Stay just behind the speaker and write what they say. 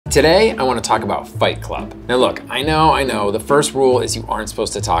Today, I want to talk about Fight Club. Now look, I know, the first rule is you aren't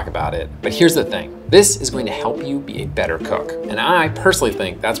supposed to talk about it, but here's the thing. This is going to help you be a better cook, and I personally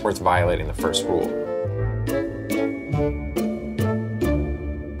think that's worth violating the first rule.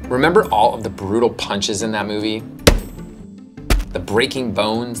 Remember all of the brutal punches in that movie? The breaking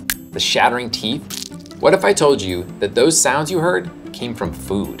bones, the shattering teeth? What if I told you that those sounds you heard came from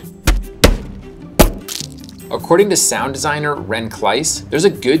food? According to sound designer Ren Kleiss, there's a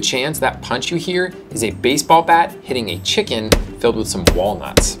good chance that punch you hear is a baseball bat hitting a chicken filled with some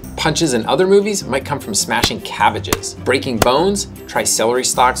walnuts. Punches in other movies might come from smashing cabbages. Breaking bones, try celery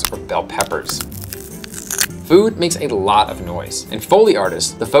stalks or bell peppers. Food makes a lot of noise, and Foley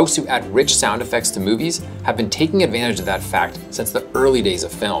artists, the folks who add rich sound effects to movies, have been taking advantage of that fact since the early days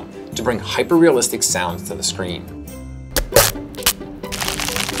of film to bring hyper-realistic sounds to the screen.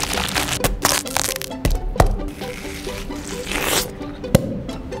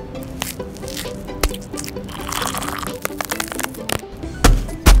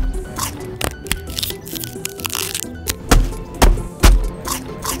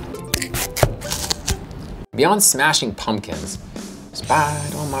 Beyond smashing pumpkins,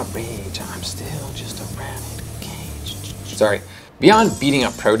 despite all my rage, I'm still just a rat in a cage. Sorry. Beyond beating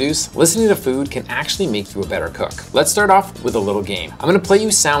up produce, listening to food can actually make you a better cook. Let's start off with a little game. I'm gonna play you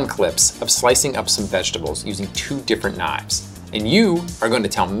sound clips of slicing up some vegetables using 2 different knives. And you are going to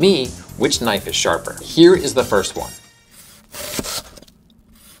tell me which knife is sharper. Here is the first one.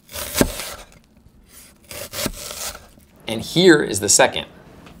 And here is the second.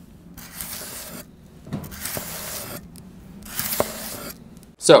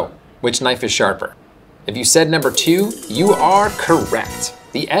 So, which knife is sharper? If you said number 2, you are correct.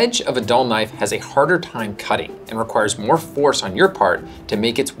 The edge of a dull knife has a harder time cutting and requires more force on your part to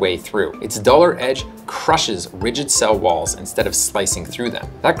make its way through. Its duller edge crushes rigid cell walls instead of slicing through them.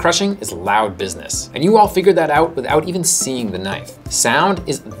 That crushing is loud business, and you all figured that out without even seeing the knife. Sound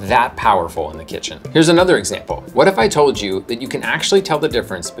is that powerful in the kitchen. Here's another example. What if I told you that you can actually tell the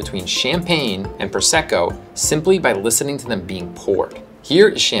difference between champagne and Prosecco simply by listening to them being poured? Here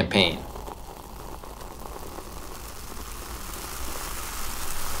is champagne.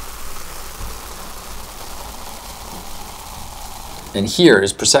 And here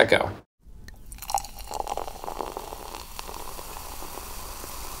is Prosecco.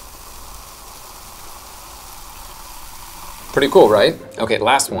 Pretty cool, right? Okay,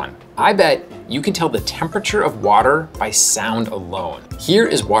 last one. I bet you can tell the temperature of water by sound alone. Here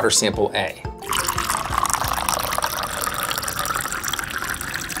is water sample A.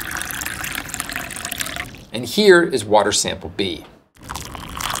 And here is water sample B.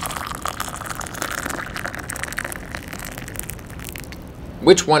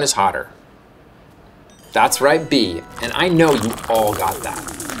 Which one is hotter? That's right, B, and I know you all got that.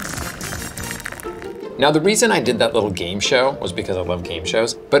 Now, the reason I did that little game show was because I love game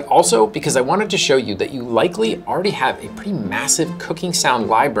shows, but also because I wanted to show you that you likely already have a pretty massive cooking sound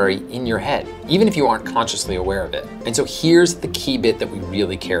library in your head, even if you aren't consciously aware of it. And so here's the key bit that we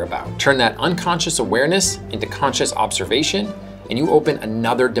really care about. Turn that unconscious awareness into conscious observation, and you open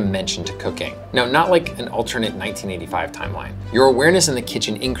another dimension to cooking. Now, not like an alternate 1985 timeline. Your awareness in the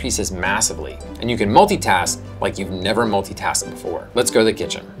kitchen increases massively, and you can multitask like you've never multitasked before. Let's go to the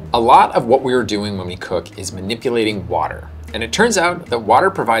kitchen. A lot of what we're doing when we cook is manipulating water. And it turns out that water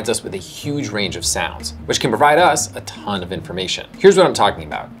provides us with a huge range of sounds, which can provide us a ton of information. Here's what I'm talking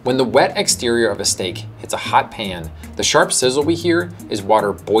about. When the wet exterior of a steak hits a hot pan, the sharp sizzle we hear is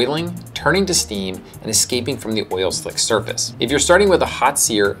water boiling, turning to steam, and escaping from the oil slick surface. If you're starting with a hot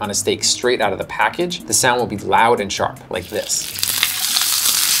sear on a steak straight out of the package, the sound will be loud and sharp, like this.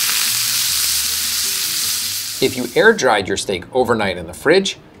 If you air dried your steak overnight in the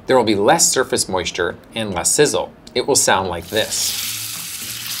fridge, there will be less surface moisture and less sizzle. It will sound like this.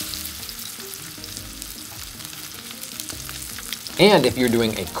 And if you're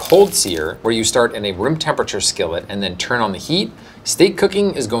doing a cold sear, where you start in a room temperature skillet and then turn on the heat, steak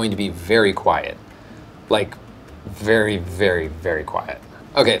cooking is going to be very quiet. Like very, very, very quiet.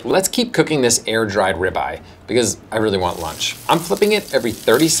 Okay, let's keep cooking this air-dried ribeye because I really want lunch. I'm flipping it every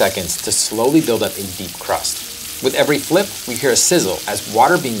 30 seconds to slowly build up a deep crust. With every flip, we hear a sizzle as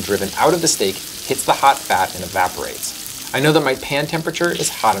water being driven out of the steak hits the hot fat and evaporates. I know that my pan temperature is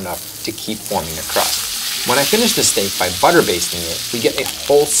hot enough to keep forming a crust. When I finish the steak by butter basting it, we get a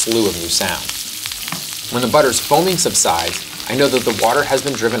whole slew of new sounds. When the butter's foaming subsides, I know that the water has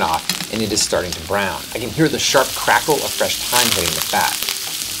been driven off and it is starting to brown. I can hear the sharp crackle of fresh thyme hitting the fat.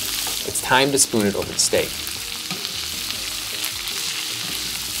 It's time to spoon it over the steak.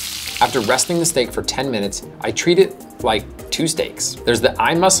 After resting the steak for 10 minutes, I treat it like two steaks. There's the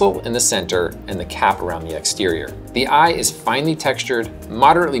eye muscle in the center and the cap around the exterior. The eye is finely textured,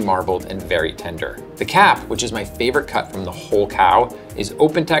 moderately marbled, and very tender. The cap, which is my favorite cut from the whole cow, is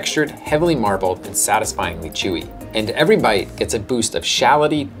open textured, heavily marbled, and satisfyingly chewy. And every bite gets a boost of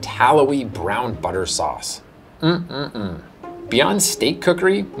shalloty, tallowy brown butter sauce. Beyond steak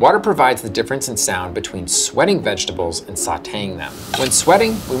cookery, water provides the difference in sound between sweating vegetables and sautéing them. When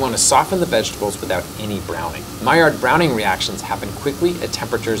sweating, we want to soften the vegetables without any browning. Maillard browning reactions happen quickly at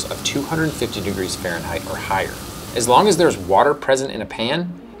temperatures of 250 degrees Fahrenheit or higher. As long as there's water present in a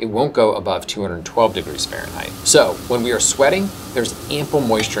pan, it won't go above 212 degrees Fahrenheit. So when we are sweating, there's ample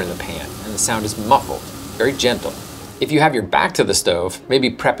moisture in the pan and the sound is muffled, very gentle. If you have your back to the stove, maybe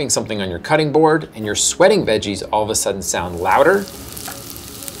prepping something on your cutting board, and your sweating veggies all of a sudden sound louder,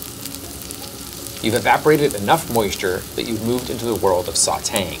 you've evaporated enough moisture that you've moved into the world of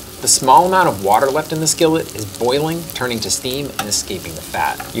sautéing. The small amount of water left in the skillet is boiling, turning to steam, and escaping the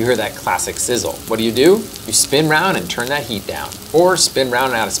fat. You hear that classic sizzle. What do? You spin round and turn that heat down, or spin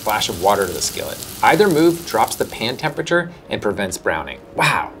round and add a splash of water to the skillet. Either move drops the pan temperature and prevents browning.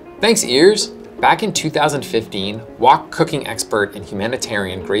 Wow, thanks ears. Back in 2015, wok cooking expert and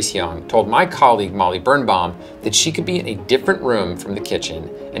humanitarian Grace Young told my colleague Molly Birnbaum that she could be in a different room from the kitchen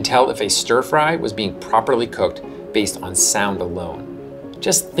and tell if a stir fry was being properly cooked based on sound alone.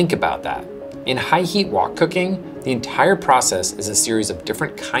 Just think about that. In high heat wok cooking, the entire process is a series of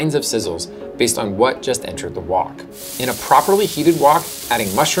different kinds of sizzles based on what just entered the wok. In a properly heated wok,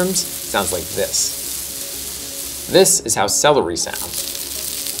 adding mushrooms sounds like this. This is how celery sounds.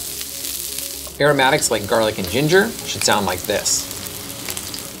 Aromatics like garlic and ginger should sound like this.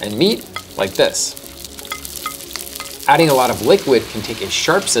 And meat like this. Adding a lot of liquid can take a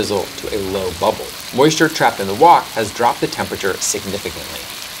sharp sizzle to a low bubble. Moisture trapped in the wok has dropped the temperature significantly.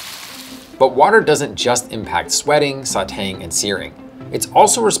 But water doesn't just impact sweating, sautéing, and searing. It's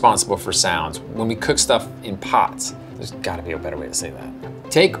also responsible for sounds when we cook stuff in pots. There's gotta be a better way to say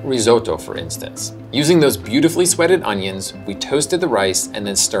that. Take risotto, for instance. Using those beautifully sweated onions, we toasted the rice and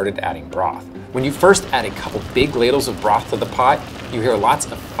then started adding broth. When you first add a couple big ladles of broth to the pot, you hear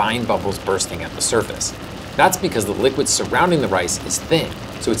lots of fine bubbles bursting at the surface. That's because the liquid surrounding the rice is thin,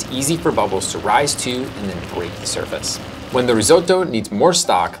 so it's easy for bubbles to rise to and then break the surface. When the risotto needs more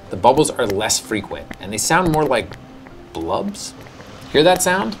stock, the bubbles are less frequent and they sound more like blubs. Hear that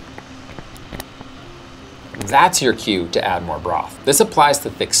sound? That's your cue to add more broth. This applies to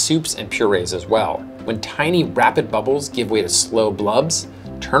thick soups and purees as well. When tiny rapid bubbles give way to slow blubs,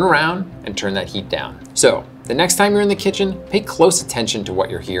 turn around and turn that heat down. So, the next time you're in the kitchen, pay close attention to what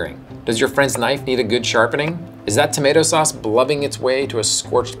you're hearing. Does your friend's knife need a good sharpening? Is that tomato sauce blubbing its way to a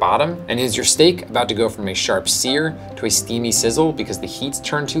scorched bottom? And is your steak about to go from a sharp sear to a steamy sizzle because the heat's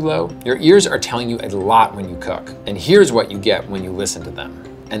turned too low? Your ears are telling you a lot when you cook, and here's what you get when you listen to them.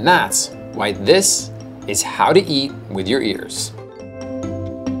 And that's why this is how to eat with your ears.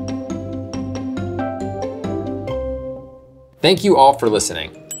 Thank you all for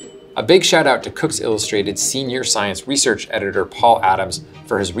listening. A big shout out to Cooks Illustrated Senior Science Research Editor Paul Adams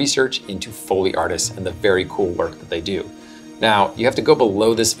for his research into Foley artists and the very cool work that they do. Now, you have to go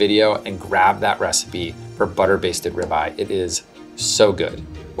below this video and grab that recipe for butter-basted ribeye. It is so good.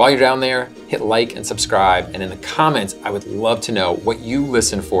 While you're down there, hit like and subscribe, and in the comments, I would love to know what you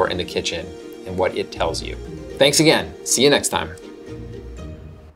listen for in the kitchen and what it tells you. Thanks again. See you next time.